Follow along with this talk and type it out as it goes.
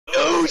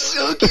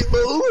suck it,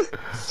 Bo.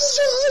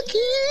 Suck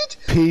it.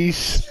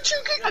 Peace.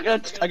 I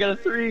got a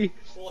 3.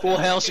 Full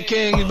house of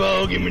kings,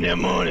 Bo. Give me that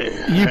money.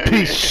 You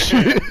piece of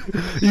shit.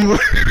 You.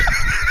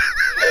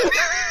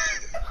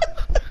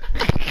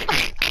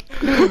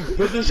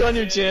 Put this on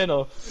your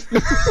channel.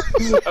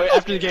 Okay,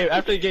 after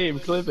the game,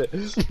 clip it.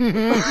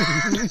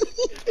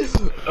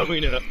 I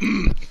mean,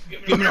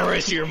 give me the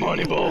rest of your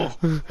money, Bo.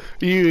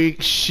 You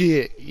eat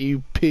shit.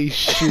 You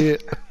piece of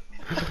shit.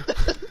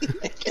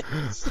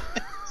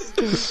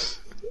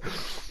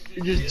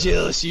 You're just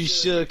jealous you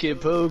suck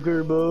at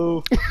poker,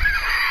 Bo.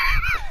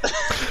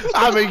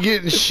 I've been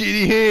getting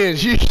shitty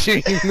hands. You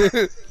seen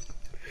this?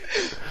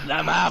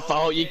 Not my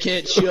fault. You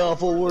can't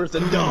shuffle worth a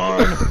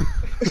darn.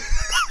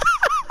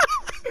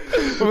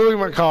 Look at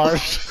my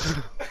cards.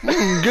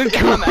 Good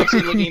call. I'm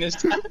actually looking at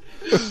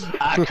this.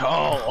 I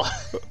call.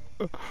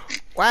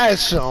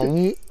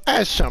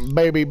 That's some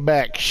baby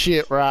back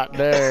shit right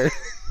there.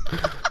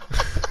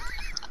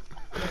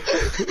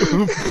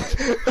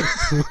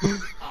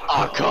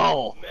 I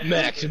call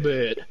max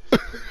bet.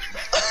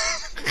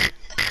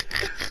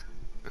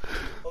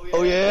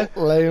 Oh yeah?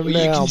 Lay him Well,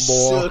 down, you can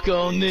boy. suck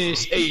on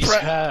this ace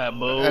high,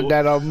 Bo. And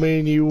that don't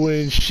mean you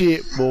win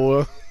shit,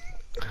 boy.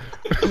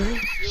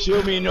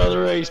 Show me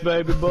another ace,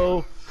 baby,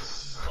 Bo.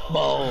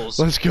 Balls.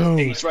 Let's go.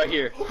 Ace right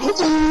here.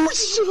 Oh,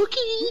 suck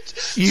it.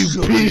 You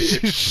Suck piece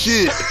it. of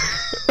shit.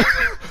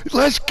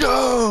 Let's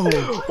go.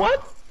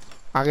 What?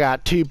 I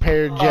got 2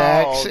 pair of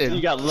jacks Oh, and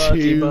you got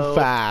lucky, 2 Bo.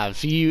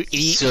 5s. You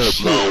eat Suck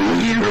shit.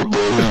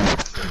 my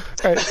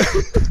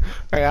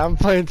Hey, I'm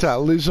playing till I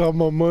lose all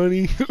my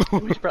money.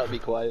 We should probably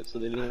be quiet so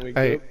they don't wake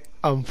Hey, up.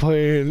 I'm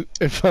playing.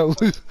 If I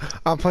lose,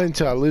 I'm playing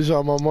till I lose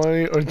all my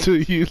money or until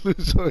you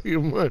lose all your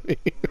money.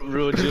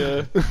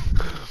 Roger.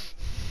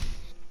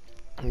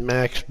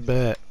 Max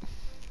bet.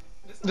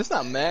 That's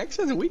not max,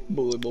 that's weak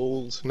bully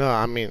balls. No,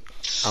 I mean,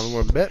 I'm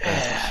gonna bet.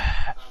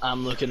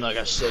 I'm looking like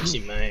a sexy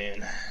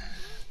man.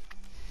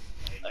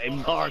 Hey,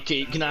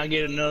 barkeep, can I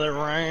get another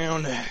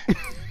round?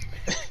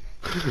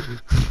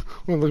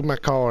 Well, look at my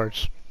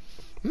cards.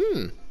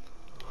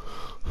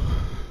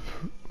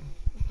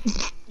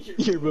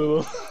 Here,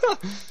 boo.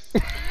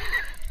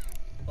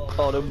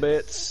 Auto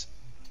bets.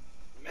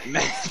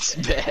 Max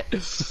bet.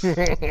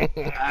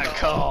 I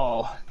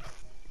call.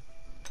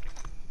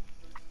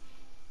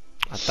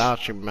 I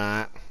thought you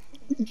might.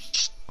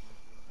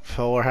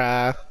 4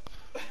 high.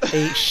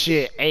 8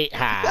 shit. 8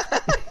 high.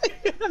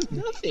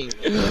 Nothing.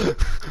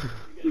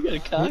 You got a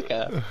cock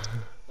out.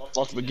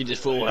 Watch me get this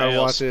full I watch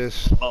house.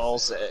 this. Ball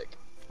sack.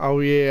 Oh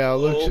yeah,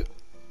 look.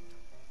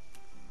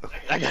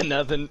 I got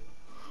nothing.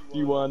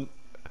 You won.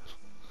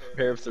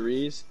 Pair of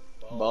 3s.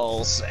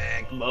 Ball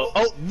sack.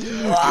 Oh!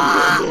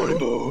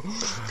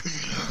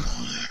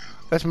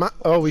 That's my.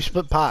 Oh, we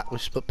split pot. We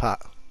split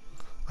pot.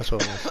 That's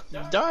what it was.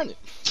 Darn it.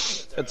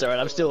 That's alright,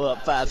 I'm still up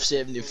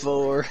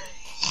 574.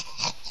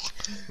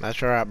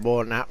 That's alright,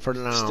 boy. Not for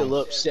long. Still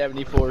up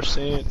 74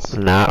 cents.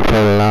 Not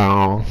for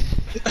long.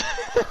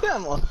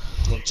 I'm gonna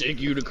take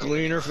you to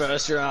cleaner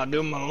faster. I'll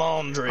do my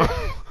laundry.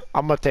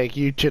 I'm gonna take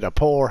you to the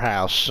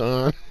poorhouse,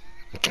 son.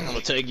 I'm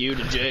gonna take you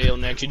to jail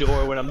next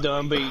door when I'm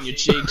done beating your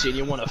cheeks and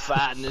you wanna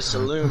fight in this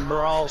saloon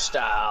brawl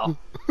style.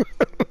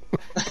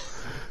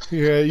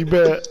 Yeah, you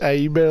better. Hey,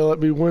 you better let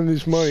me win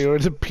this money, or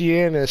the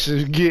pianist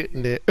is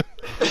getting it.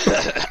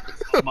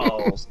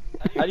 Balls.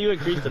 How do you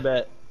increase the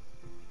bet?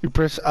 You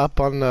press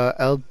up on the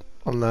L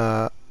on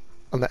the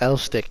L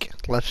stick,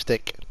 left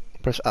stick.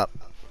 Press up.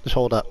 Just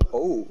hold up.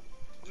 Oh.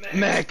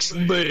 Max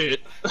bet.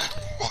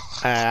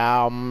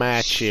 I'll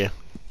match you.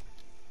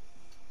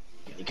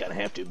 You kinda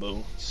have to,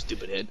 boo.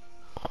 Stupid head.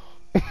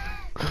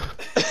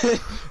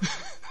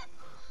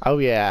 Oh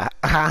yeah.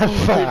 High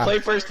Hey, five. play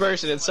first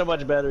person, it's so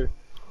much better.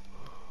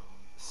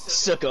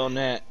 Suck on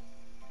that.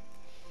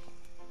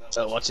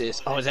 So watch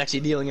this. Oh, it's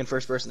actually dealing in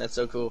first person, that's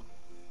so cool.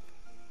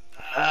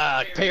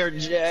 Pair of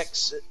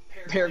jacks.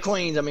 Pair of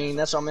queens, I mean,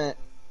 that's what I meant.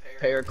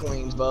 Pair of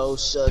queens, Bo.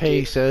 Suck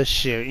Piece of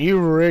shit. You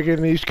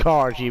rigging these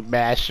cards, you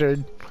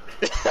bastard.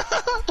 it.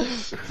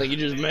 Think you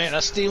just, man, I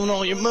stealing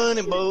all your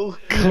money, Bo.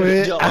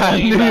 Clint, Y'all I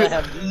ain't knew, about to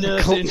have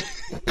nothing.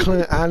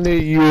 Clint, I knew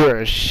you were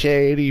a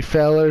shady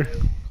feller.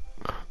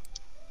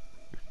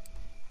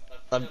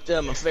 I've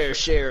done my fair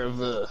share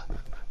of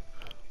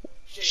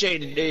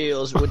shady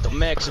deals with the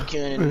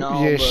Mexican and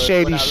all. Your but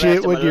shady when I shit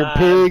left with him your alive-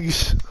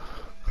 pigs.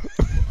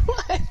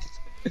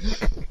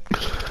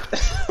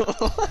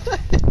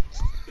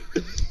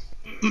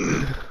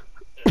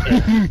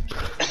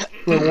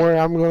 Don't worry,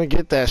 I'm gonna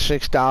get that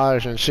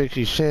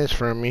 $6.60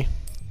 from me.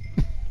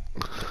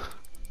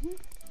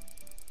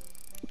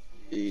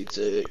 It's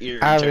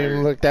your I haven't turn.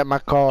 even looked at my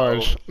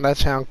cards.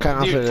 That's how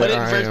confident Dude, put it in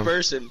I first am.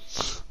 person.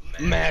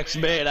 Max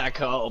bet I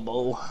call,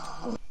 Bo.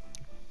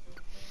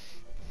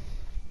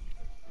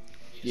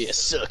 Yeah,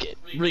 suck it.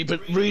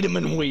 Read 'em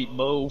and weep,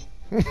 Bo.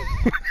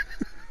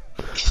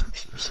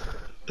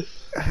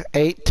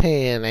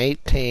 8-10,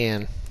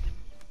 8-10.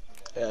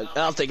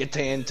 I'll take a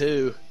 10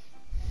 too.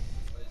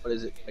 What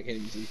is it? I can't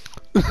even see.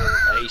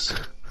 Ace.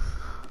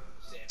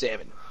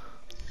 7.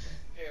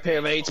 Pair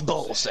of 8's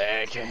ball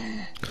sack.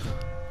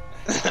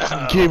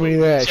 Give me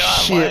that John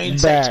shit Wayne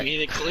back. takes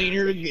me to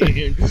cleaner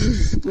again.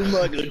 What am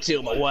I gonna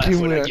tell my wife Give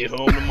when me I that. get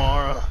home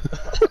tomorrow?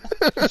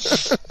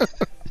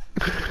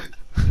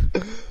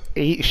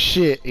 Eat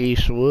shit,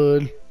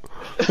 Eastwood.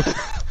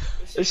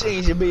 There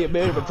seems to be a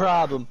bit of a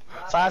problem.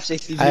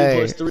 562 Hey,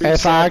 plus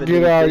if I 370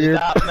 get all does your-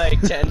 not make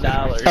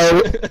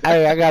 $10.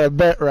 Hey, I got a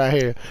bet right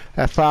here.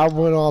 If I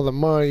win all the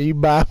money, you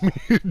buy me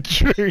a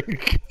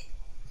drink.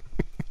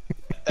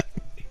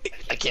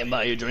 I can't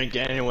buy you a drink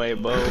anyway,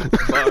 Bo.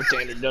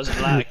 Bartender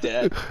doesn't like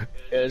that.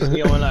 Because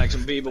he only likes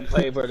some people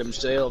pay for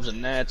themselves,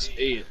 and that's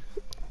it.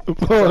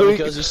 Probably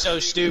because he's so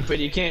stupid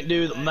he can't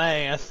do the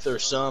math or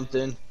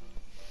something.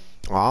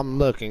 I'm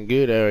looking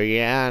good over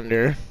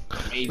yonder.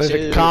 Me There's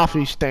too. a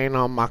coffee stain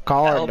on my I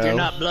car, hope though. you're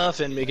not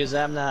bluffing because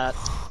I'm not.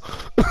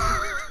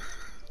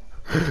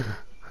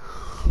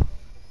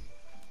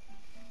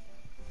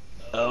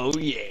 Oh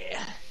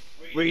yeah.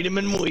 Read 'em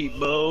and weep,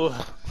 Bo.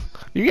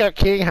 You got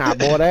king high,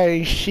 boy. That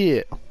ain't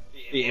shit.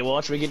 Yeah,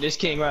 watch me get this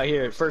king right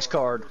here. First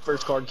card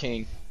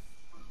king.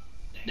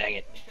 Dang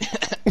it.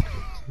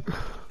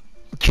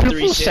 Triple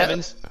 3 seven.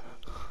 7s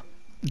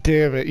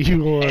Damn it,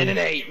 you won. and an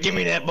 8. Give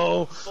me that,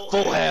 Bo.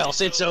 Full house.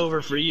 It's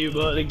over for you,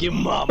 buddy. Give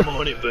my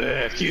money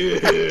back.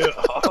 Yeah.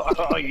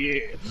 Oh,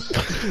 yeah.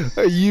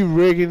 Are you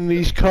rigging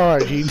these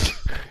cards?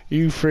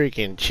 You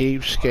freaking Are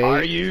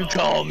cheapskate. you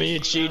calling me a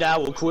cheat? I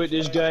will quit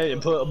this game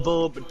and put a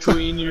bullet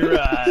between your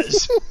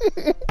eyes.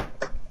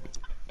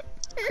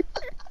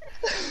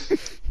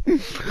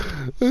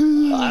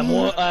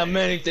 I'm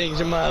many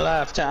things in my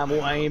lifetime,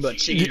 Wayne, but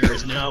cheater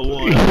is not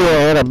one.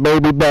 Yeah, and a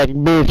baby back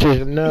bitch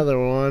is another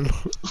one.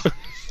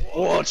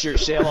 Watch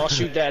yourself. I'll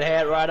shoot that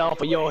hat right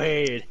off of your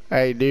head.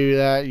 Hey, do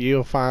that,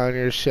 you'll find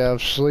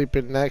yourself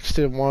sleeping next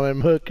to one of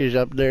them hookers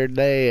up there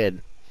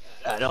dead.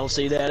 I don't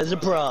see that as a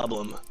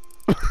problem.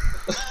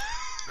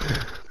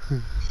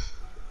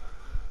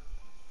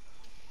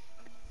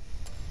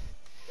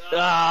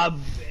 Ah,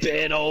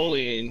 bet all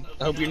in.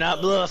 I hope you're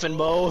not bluffing,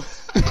 Bo.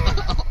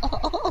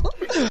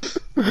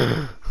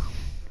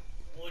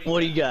 What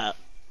do you got?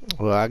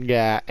 Well, I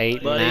got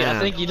 8 Buddy, and 9. I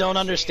think you don't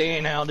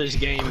understand how this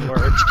game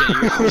works.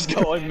 You're always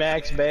going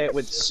max bet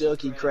with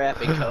silky,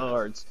 crappy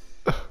cards.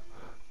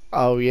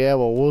 Oh, yeah,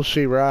 well, we'll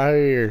see right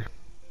here.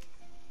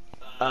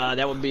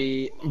 That would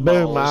be Boom,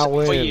 balls I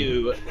win. for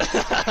you.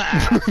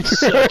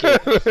 Suck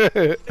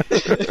it.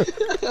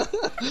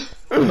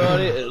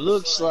 Buddy, it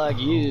looks like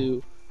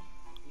you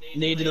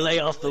need to lay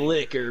off the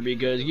liquor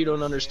because you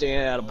don't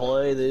understand how to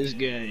play this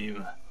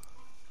game.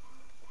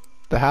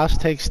 The house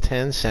takes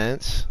 10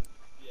 cents.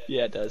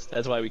 Yeah, it does.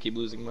 That's why we keep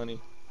losing money.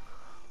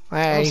 I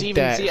I don't ain't even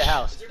that. see a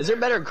house. Is there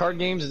better card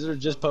games? Or is there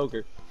just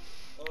poker?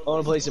 I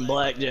want to play some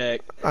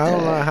blackjack. I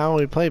don't know how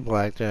we play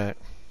blackjack.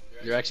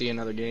 You're actually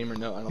another game or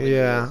no? I don't think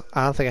Yeah,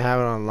 I don't think I have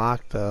it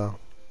unlocked though.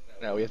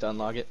 No, we have to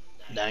unlock it.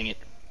 Dang it.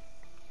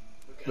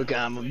 Look,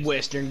 I'm a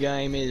Western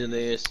game into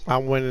this.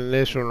 I'm winning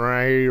this one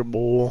right here,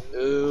 boy.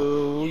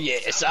 Oh,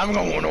 yes, I'm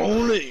going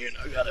all in.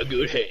 I got a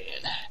good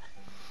hand.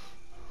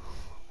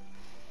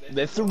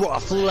 They threw a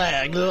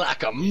flag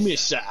like a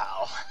missile.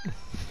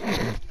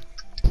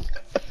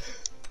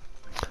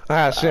 I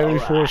got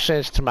 74 Alright.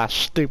 cents to my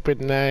stupid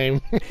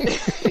name.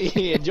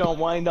 Yeah, John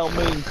Wayne don't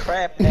mean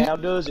crap now,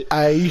 does it?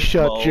 Hey, you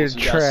shut Balls, your you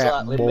got a trap,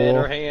 slightly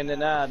better boy. hand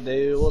than I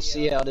do. We'll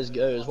see how this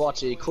goes.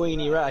 Watch it,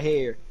 Queenie right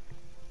here.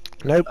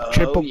 Nope,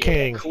 triple yeah.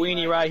 king.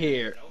 Queenie right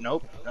here.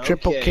 Nope.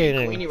 Triple okay.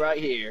 king. Queenie right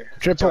here.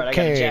 Triple That's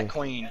right, I got a king. Jack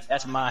Queen.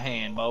 That's my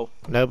hand, Bo.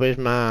 Nope, it's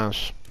mine.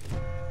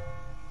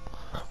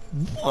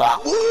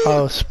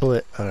 Oh,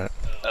 split. Alright.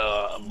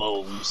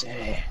 Bones.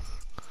 Hey,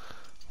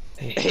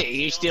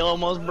 you still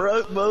almost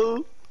broke,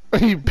 Bo.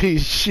 You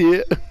piece of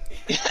shit.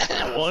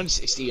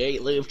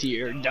 168 lived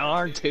here.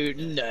 Darn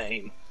tootin'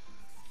 name.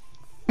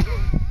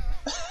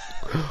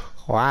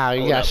 Wow,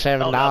 you got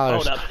 $7.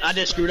 Hold up. I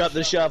just screwed up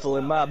the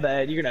shuffling. My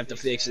bad. You're gonna have to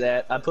fix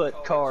that. I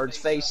put cards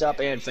face up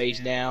and face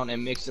down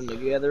and mixed them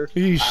together.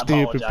 You I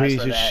stupid apologize piece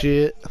for of that.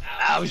 shit.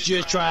 I was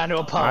just trying to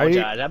Are you,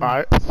 apologize.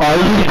 are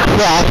you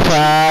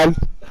cross-eyed?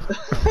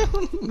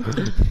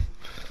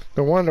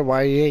 No wonder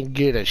why you ain't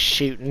good at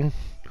shooting.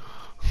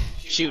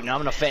 Shooting,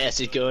 I'm the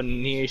fastest gun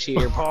in this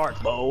here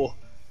park, Bo.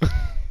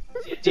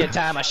 The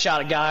time I shot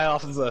a guy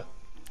off of a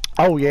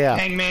Oh yeah,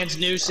 hangman's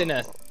noose in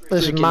a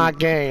this is my freaking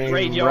game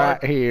graveyard.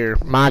 right here.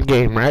 My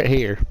game right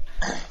here.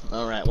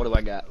 Alright, what do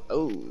I got?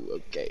 Oh,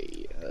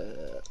 okay.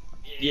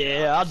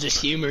 Yeah, I'll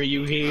just humor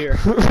you here.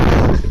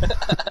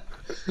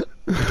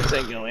 This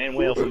ain't gonna end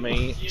well for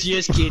me.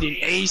 Just kidding,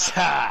 ace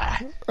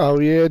high. Oh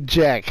yeah,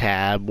 Jack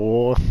high,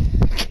 boy.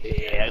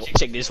 Yeah,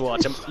 check this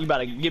watch. You about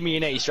to give me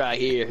an ace right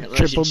here. Unless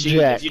Triple you cheat.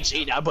 jack. If you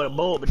cheat, I'll put a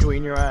bullet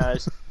between your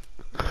eyes.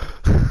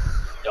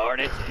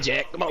 Darn it,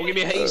 Jack. Come on, give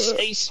me an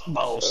ace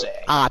ball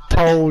sack. I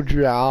told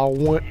you I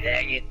went.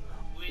 Dang it.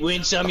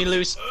 Win some, you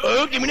lose.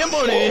 Oh, give me that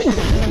money.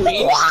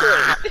 Queen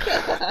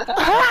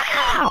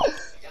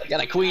straight.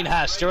 Got a queen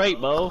high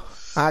straight, Bo.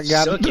 I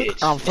got. Suck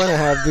it. I'm finna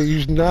have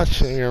these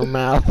nuts in your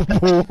mouth,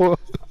 boy.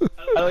 I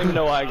don't even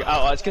know why.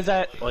 Oh, it's because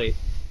that. Wait.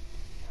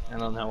 I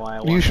don't know why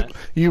I You want that.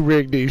 you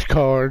rigged these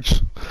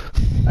cards.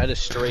 I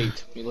just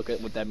straight. You look at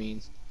what that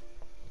means.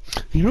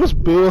 You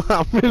must bill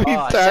how many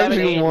Oh, times 7,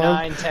 you 8, won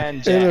 9, 10,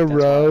 in jack. a That's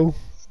row.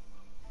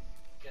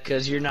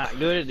 Because you're not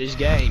good at this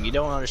game. You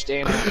don't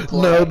understand how to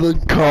play. No,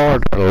 the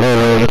card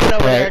literally Looking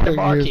over there at the stacked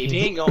barkeep. He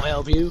against ain't gonna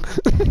help you.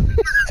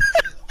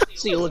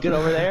 See you looking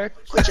over there?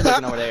 Quit you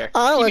looking over there.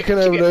 I'm Keep looking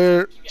your- over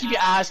there. Keep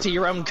your eyes to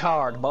your own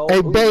card, boy. Hey,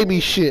 Ooh. baby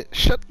shit.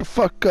 Shut the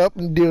fuck up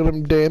and deal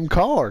them damn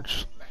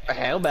cards.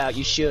 How about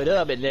you shut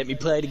up and let me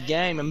play the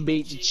game and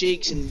beat your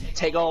cheeks and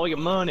take all your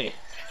money?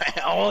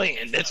 All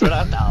in. That's what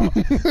I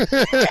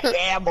thought.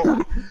 Yeah, boy.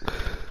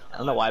 I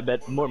don't know why I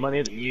bet more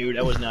money than you.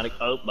 That was not a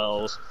oat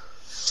balls.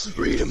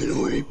 Read them in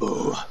a way,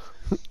 boy.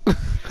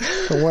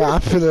 Well,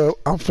 I'm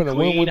finna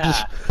win with this.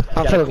 high.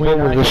 I'm Got a finna queen win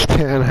with high. this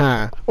 10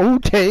 high. Oh,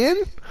 10?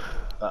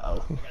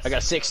 Uh-oh. I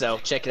got 6, though.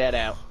 Check that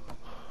out.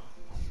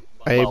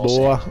 Hey, Balls.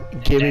 boy,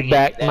 give me Dang it,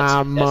 back that's- my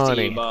that's to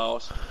money. you,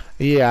 balls.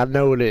 Yeah, I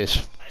know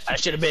this. I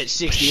should have bet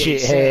 68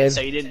 Shithead. cents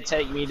so you didn't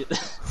take me to...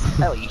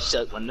 Hell, you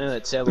suck my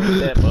nuts. Hell with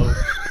that, boy.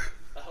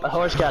 My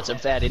horse got some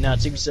fatty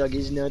nuts. You can suck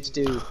his nuts,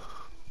 too.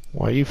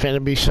 Well, you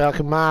finna be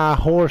sucking my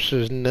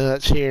horse's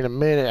nuts here in a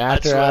minute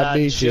That's after what I I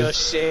beat you.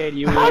 just said,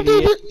 you How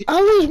did idiot. it? I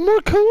lose more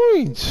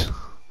coins.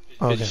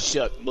 Cause Okay. you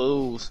suck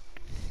bulls.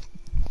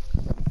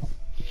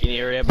 Can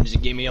you hurry up and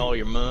just give me all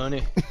your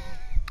money?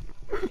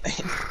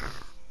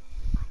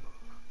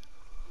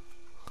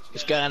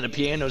 This guy on the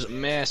piano's a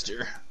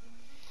master.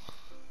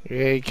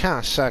 Yeah, he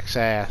kinda sucks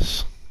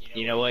ass.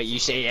 You know what? You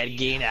say that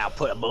again, I'll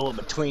put a bullet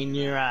between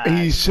your eyes.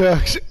 He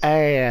sucks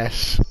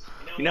ass.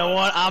 You know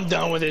what? I'm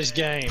done with this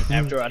game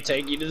after I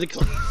take you to the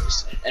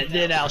cleaners. And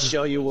then I'll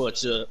show you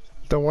what's up.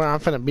 Don't worry, I'm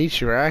finna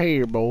beat you right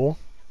here, boy.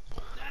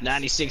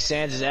 96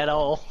 cents, is that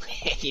all?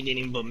 You didn't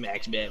even put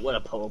max bet. What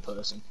a poor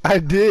person. I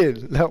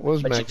did. That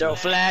was But you my. throw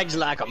flags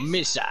like a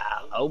missile.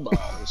 Oh,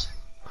 balls.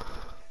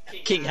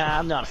 King High,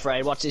 I'm not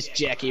afraid. Watch this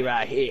Jackie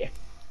right here.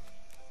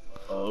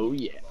 Oh,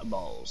 yeah,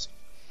 balls.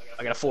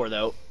 I got a 4,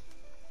 though.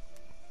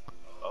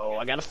 Oh,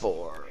 I got a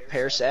 4.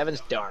 Pair of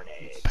 7s, darn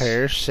it.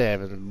 Pair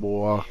 7,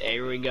 boy.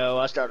 There we go.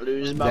 I start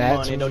losing my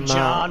That's money to my-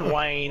 John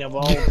Wayne of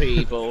all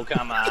people.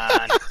 Come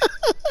on.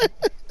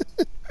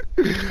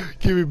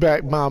 Give me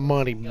back my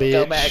money, bitch.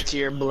 Go back to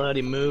your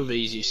bloody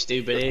movies, you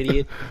stupid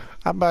idiot.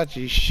 How about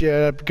you shut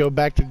up, go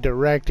back to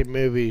directing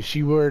movies?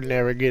 You were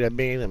never good at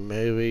being in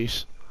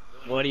movies.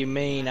 What do you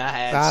mean? I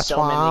had That's so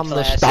why many I'm the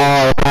classes.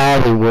 star of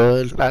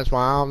Hollywood. That's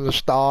why I'm the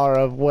star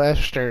of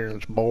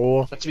westerns,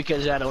 boy. That's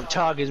because I don't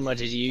talk as much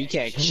as you. You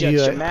can't shut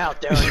Yeah. your mouth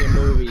during your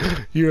movies.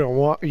 You're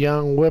a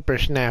young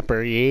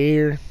whippersnapper, you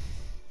hear?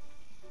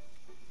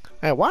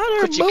 Hey, why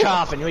Quit there your a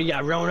coughing. You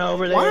got Roan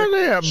over there? why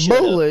there a Shut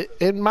up. bullet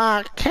in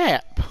my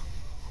cap?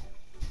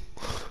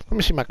 Let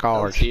me see my I don't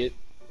cards. see it.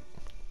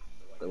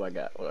 What do I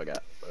got? What do I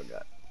got? What do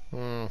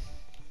I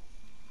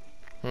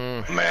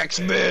got? Max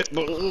bet.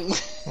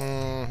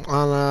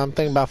 I'm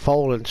thinking about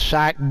folding.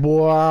 Psych,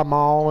 boy, I'm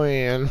all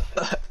in.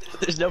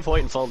 There's no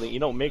point in folding. You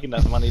don't make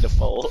enough money to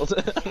fold.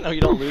 No,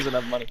 you don't lose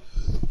enough money.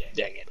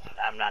 Dang it.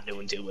 I'm not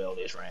doing too well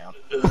this round.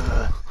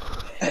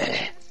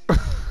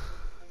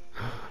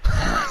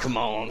 Come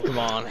on, come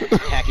on.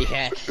 Hacky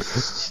hack.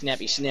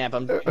 Snappy snap.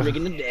 I'm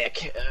rigging the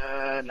deck.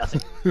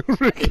 Nothing.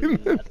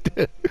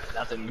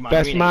 Nothing. Come on,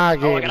 That's give me my Oh, I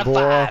game, got a boy.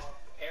 5.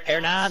 Pair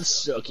 9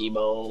 sucky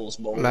bowls,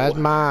 boy. That's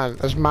mine.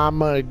 That's my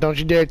money. Don't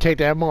you dare take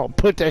that money.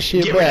 Put that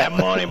shit Give me back. that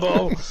money,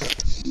 boy.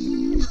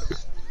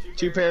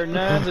 2 pair of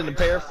 9s and a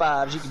pair of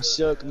 5s. You can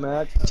suck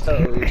my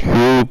toes.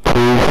 You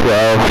piece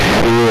of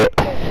shit.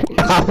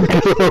 I'm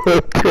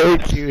gonna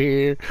take you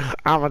here.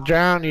 I'm gonna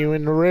drown you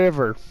in the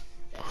river.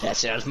 That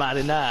sounds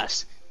mighty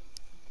nice.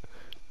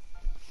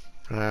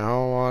 Now,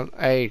 hold on.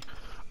 Hey,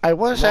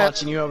 what's that?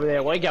 Watching you over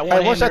there. Well, you got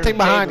one Hey, what's that hand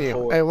thing under the behind you?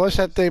 table Hey, what's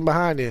that thing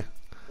behind you?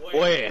 for.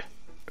 Where?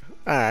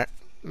 Alright.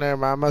 Never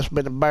mind. Must have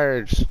been the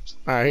birds.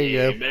 Alright,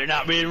 here You you better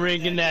not be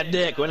ringing that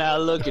deck when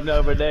I'm looking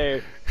over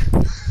there.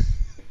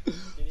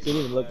 Can't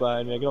even look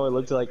behind me. I can only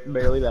look to like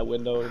barely that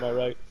window to my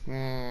right.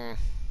 go.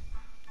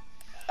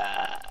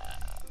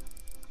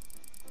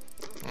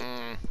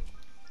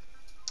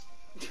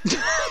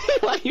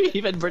 Why do you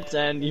even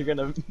pretend you're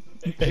gonna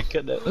make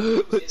a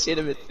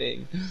legitimate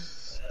thing?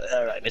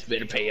 Alright, this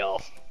better pay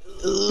off.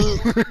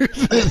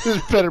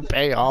 This better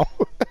pay off.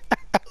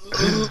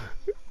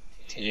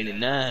 10 and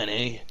 9,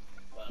 eh?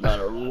 About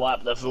to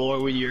wipe the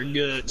floor with your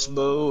guts,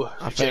 boo.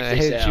 I'm Check finna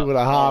this hit out. you with a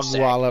All hog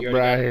sack. wallop You already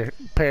right got- here.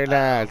 Pair of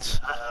nines.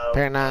 Uh-oh.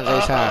 Pair of nines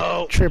ace high.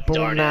 Uh-oh. Triple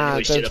Darn it, I knew I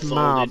nines. should've That's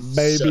my folded.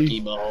 baby.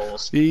 Sucky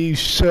balls. You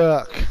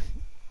suck.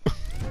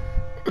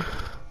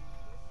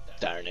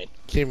 Darn it.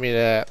 Give me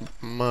that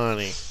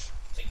money.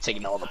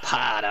 Taking all the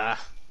pot, huh?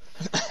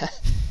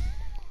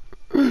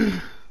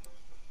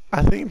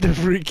 I think the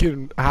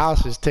freaking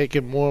house is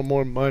taking more and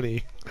more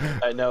money.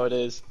 I know it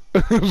is.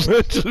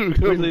 Eventually we're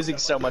We're gonna- losing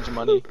so much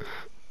money.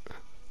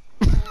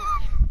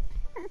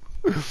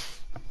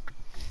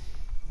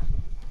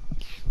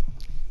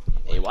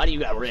 Hey, why do you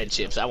got red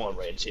chips? I want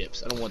red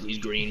chips. I don't want these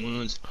green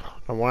ones.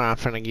 And why I'm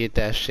finna get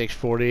that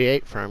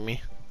 648 from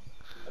me.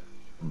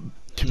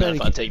 To Not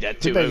if I take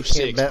that too bad you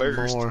can't 206 bet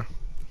first. more.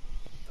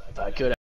 If I could.